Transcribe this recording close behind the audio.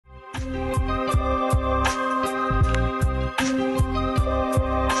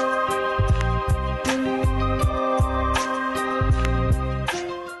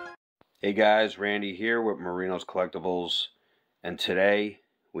Hey guys, Randy here with Marino's Collectibles, and today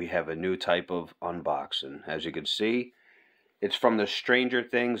we have a new type of unboxing. As you can see, it's from the Stranger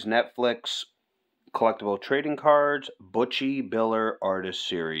Things Netflix collectible trading cards Butchie Biller Artist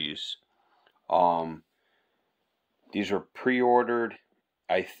Series. These were pre-ordered,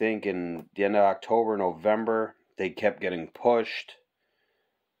 I think, in the end of October, November. They kept getting pushed,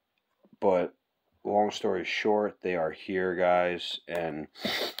 but long story short, they are here, guys, and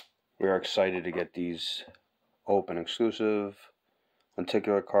we are excited to get these open exclusive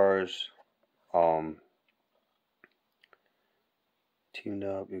lenticular cards. Teamed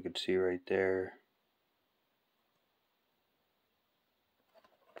up, you can see right there.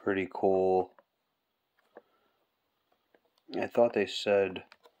 Pretty cool. I thought they said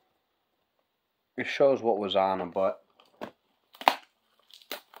it shows what was on them, but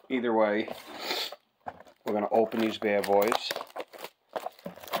either way, we're gonna open these bad boys.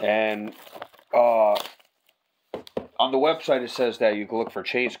 And on the website it says that you can look for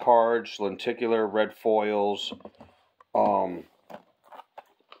chase cards, lenticular, red foils, all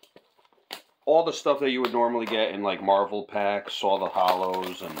the stuff that you would normally get in like Marvel packs, all the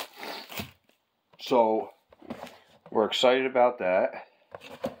hollows, and so we're excited about that.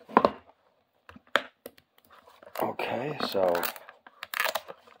 Okay, so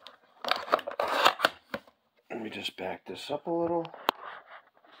let me just back this up a little.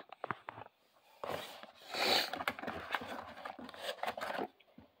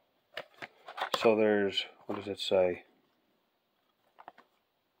 So there's, what does it say?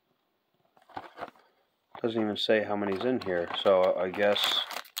 Doesn't even say how many's in here. So I guess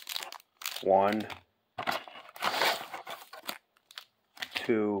 1,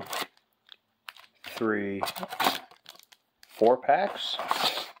 2, 3, 4 packs.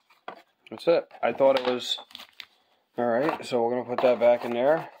 That's it. I thought it was, alright, so we're going to put that back in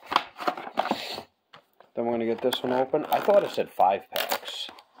there. Then we're going to get this one open. I thought it said 5 packs.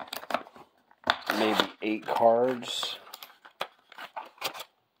 Maybe 8 cards.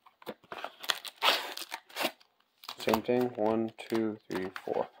 Same thing. 1, 2, 3,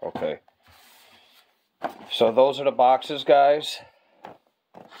 4. Okay. So those are the boxes, guys.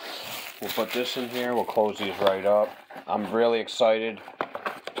 We'll put this in here. We'll close these right up. I'm really excited.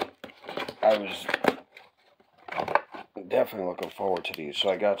 I was definitely looking forward to these. So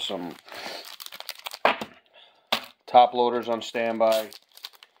I got some top loaders on standby.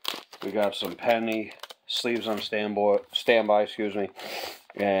 We got some penny sleeves on standby, excuse me.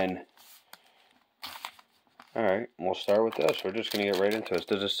 And alright, we'll start with this. We're just going to get right into this.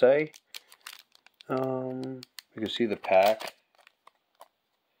 Does it say? You can see the pack.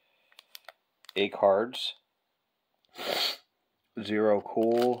 8 cards. 0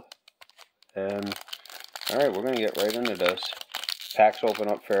 cool. And alright, we're going to get right into this. Packs open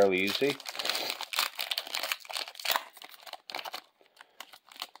up fairly easy.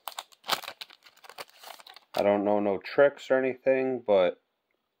 I don't know no tricks or anything, but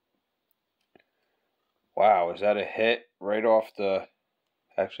wow, is that a hit right off the...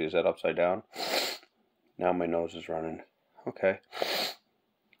 Actually, is that upside down? Now my nose is running. Okay.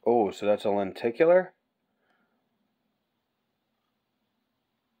 Oh, so that's a lenticular?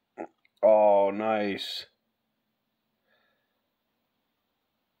 Oh, nice.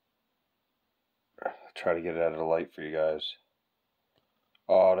 I'll try to get it out of the light for you guys.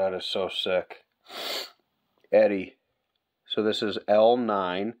 Oh, that is so sick. Eddie. So this is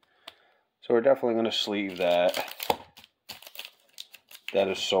L9. So we're definitely going to sleeve that. That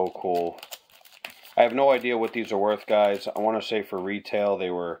is so cool. I have no idea what these are worth, guys. I want to say for retail they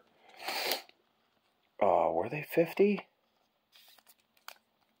were they 50?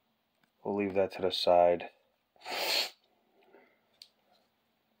 We'll leave that to the side.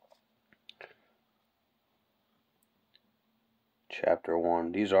 Chapter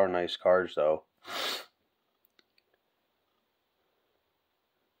 1. These are nice cards, though.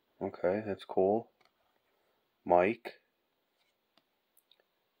 Okay, that's cool. Mike.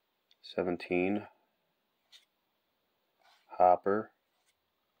 17. Hopper.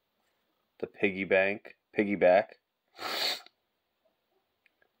 The Piggyback.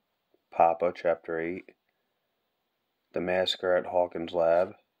 Papa, Chapter 8. The Massacre at Hawkins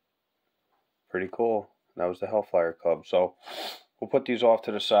Lab. Pretty cool. That was the Hellfire Club. So, we'll put these off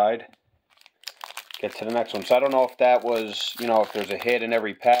to the side. Get to the next one. So, I don't know if that was, you know, if there's a hit in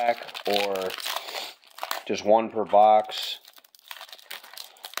every pack or just one per box.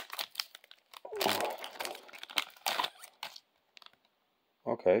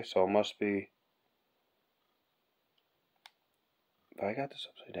 Okay, so it must be... If I got this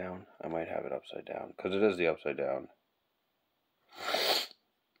upside down, I might have it upside down. Because it is the upside down.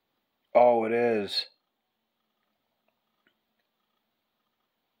 Oh, it is.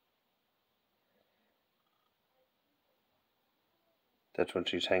 That's when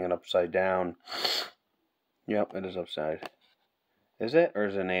she's hanging upside down. Yep, it is upside. Is it? Or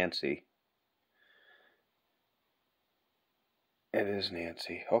is it Nancy? It is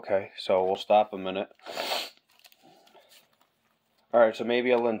Nancy. Okay, so we'll stop a minute. Alright, so maybe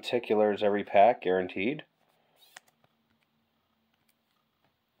a lenticular is every pack, guaranteed.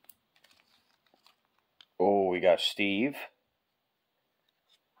 Oh, we got Steve.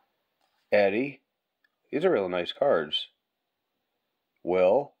 Eddie. These are really nice cards.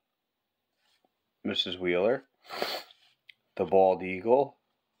 Will. Mrs. Wheeler. The Bald Eagle.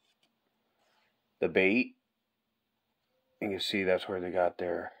 The Bait. You can see that's where they got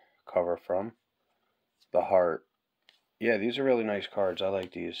their cover from. The Heart. Yeah, these are really nice cards. I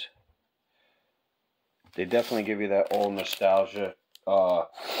like these. They definitely give you that old nostalgia,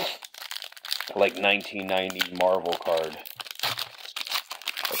 like 1990 Marvel card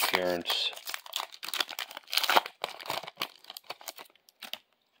appearance.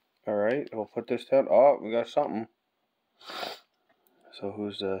 Alright, we'll put this down. Oh, we got something. So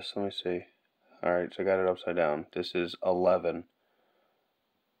who's this? Let me see. Alright, so I got it upside down. This is 11.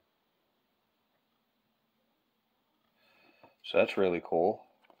 So that's really cool.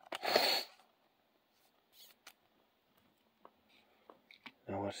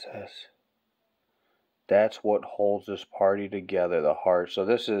 Now what's this? That's what holds this party together, the heart. So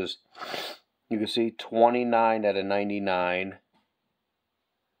this is, you can see 29 out of 99.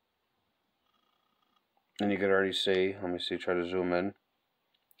 And you can already see, let me see, try to zoom in.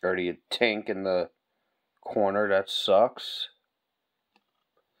 Already a tink in the corner, that sucks.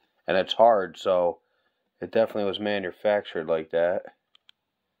 And it's hard, so it definitely was manufactured like that.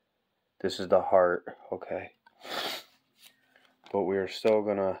 This is the heart, okay. But we are still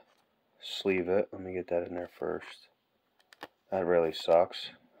gonna sleeve it. Let me get that in there first. That really sucks.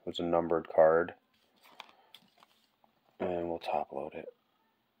 It was a numbered card. And we'll top load it.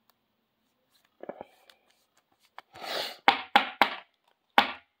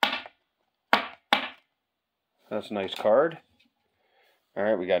 That's a nice card.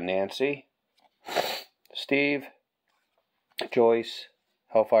 Alright, we got Nancy, Steve, Joyce,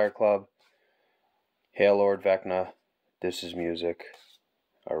 Hellfire Club, Hail Lord Vecna, This Is Music.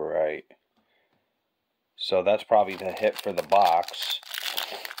 Alright. So that's probably the hit for the box.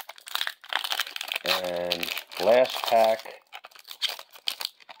 And last pack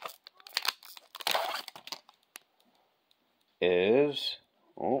is,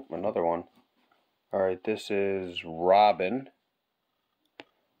 oh, another one. Alright, this is Robin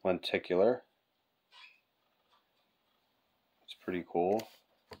Lenticular. It's pretty cool.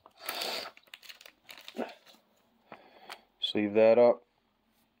 Sleeve that up.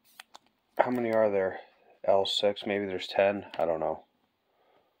 How many are there? L6, maybe there's 10. I don't know.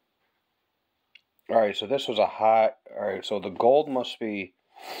 Alright, so this was a hot... Alright, so the gold must be...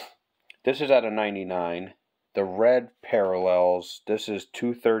 This is out of 99. The red parallels. This is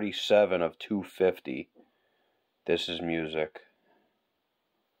 237 of 250. This is Music.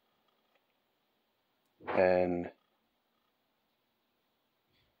 And...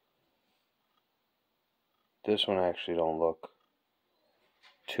 this one actually don't look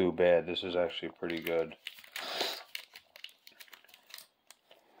too bad. This is actually pretty good.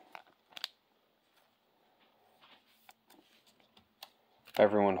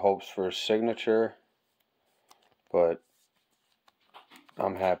 Everyone hopes for a signature, but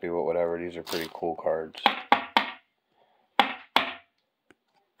I'm happy with whatever. These are pretty cool cards.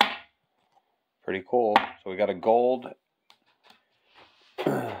 Pretty cool. So we got a gold.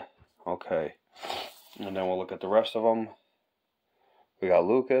 Okay. And then we'll look at the rest of them. We got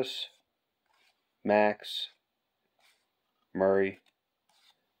Lucas, Max, Murray,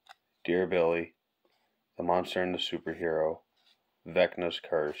 Dear Billy, The Monster and the Superhero, Vecna's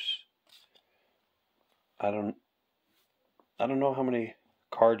Curse. I don't know how many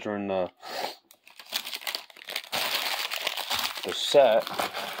cards are in the set.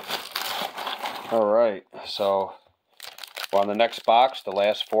 Alright, so we're on the next box, the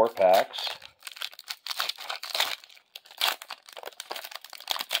last 4 packs.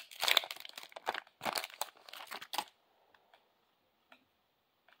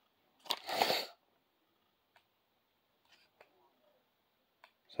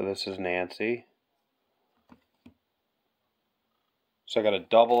 So this is Nancy. So I got a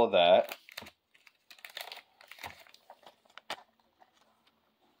double of that.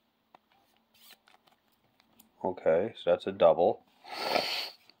 Okay, so that's a double.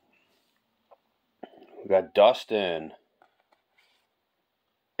 We got Dustin,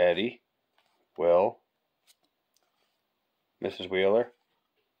 Eddie, Will, Mrs. Wheeler,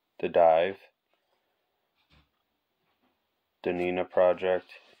 The Dive, The Nina Project,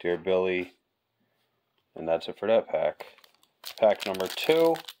 Dear Billy, and that's it for that pack. Pack number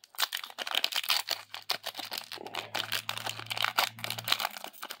 2.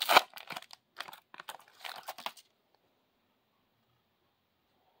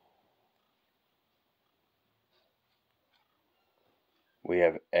 We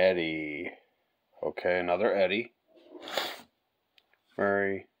have Eddie. Okay, another Eddie.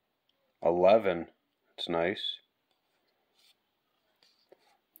 Murray. 11. It's nice.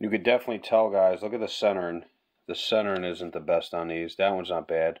 You could definitely tell, guys. Look at the centering. The centering isn't the best on these. That one's not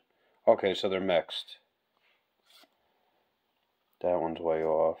bad. Okay, so they're mixed. That one's way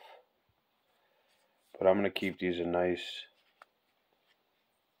off. But I'm going to keep these a nice...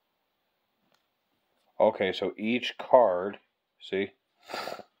 Okay, so each card, see,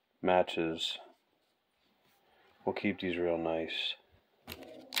 matches. We'll keep these real nice.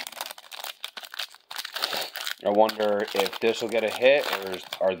 I wonder if this will get a hit, or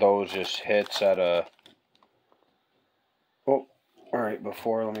are those just hits at a... Oh, alright,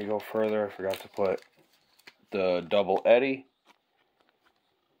 before, let me go further. I forgot to put the double Eddie.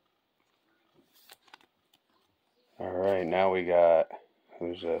 Alright, now we got...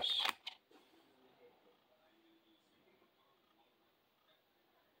 Who's this?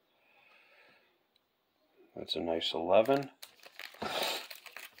 That's a nice 11.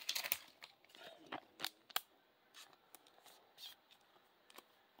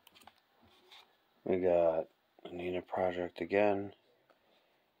 We got the Nina Project again.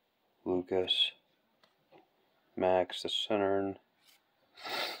 Lucas. Max, the centering.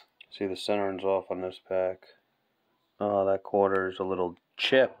 See, the centering's off on this pack. Oh, that quarter's a little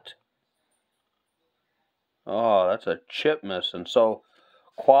chipped. Oh, that's a chip missing. So,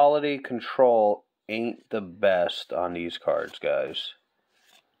 quality control ain't the best on these cards, guys.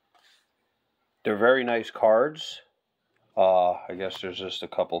 They're very nice cards. I guess there's just a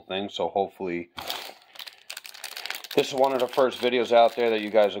couple things, so hopefully this is one of the first videos out there that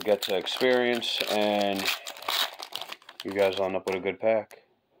you guys will get to experience, and you guys will end up with a good pack.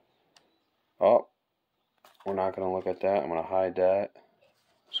 Oh, we're not going to look at that. I'm going to hide that.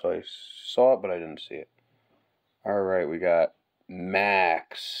 So I saw it, but I didn't see it. Alright, we got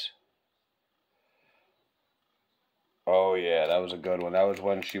Max. Oh yeah, that was a good one. That was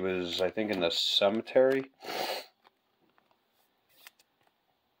when she was, I think, in the cemetery.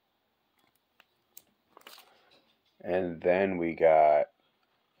 And then we got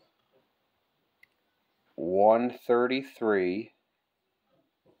 133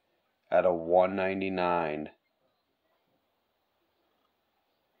 out of 199.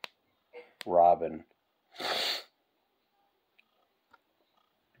 Robin.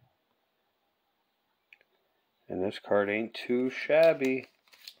 And this card ain't too shabby.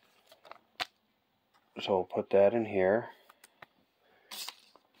 So we'll put that in here.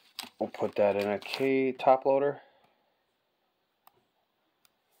 We'll put that in a top loader.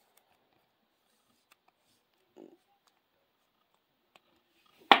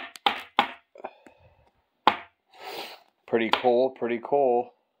 Pretty cool, pretty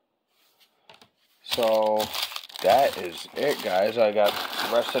cool. So that is it, guys. I got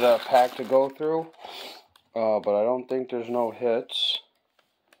the rest of the pack to go through. But I don't think there's no hits.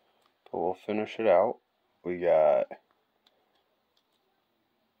 But we'll finish it out. We got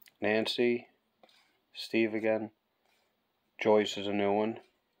Nancy, Steve again. Joyce is a new one.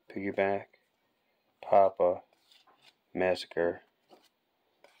 Piggyback. Papa. Massacre.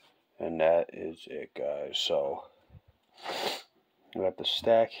 And that is it, guys. So we got the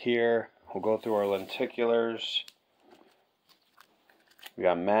stack here. We'll go through our lenticulars. We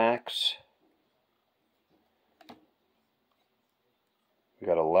got Max. We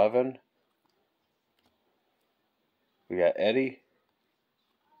got 11. We got Eddie.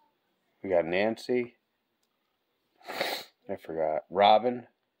 We got Nancy. I forgot. Robin.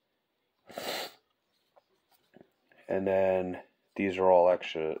 And then these are all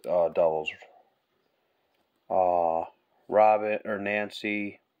extra doubles. Robin or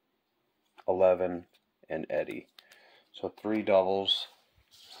Nancy, 11, and Eddie. So 3 doubles.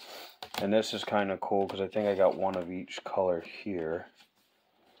 And this is kind of cool because I think I got one of each color here.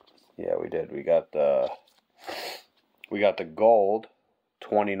 Yeah, we did. We got the gold,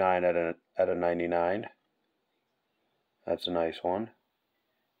 29 out of 99. That's a nice one.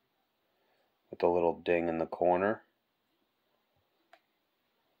 With the little ding in the corner.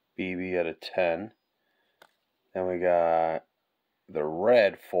 BB at a 10. Then we got the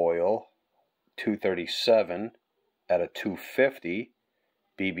red foil, 237 out of 250.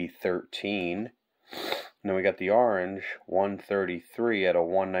 BB13. And then we got the orange 133 out of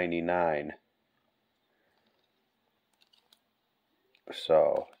 199.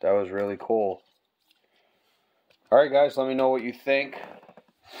 So that was really cool. Alright guys, let me know what you think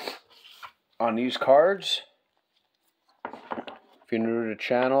on these cards. If you're new to the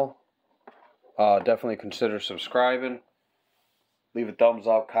channel, definitely consider subscribing. Leave a thumbs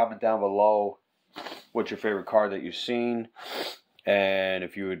up, comment down below what's your favorite card that you've seen, and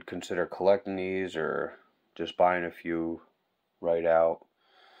if you would consider collecting these or just buying a few right out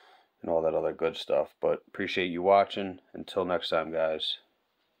and all that other good stuff. But appreciate you watching. Until next time guys,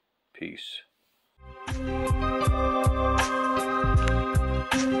 peace.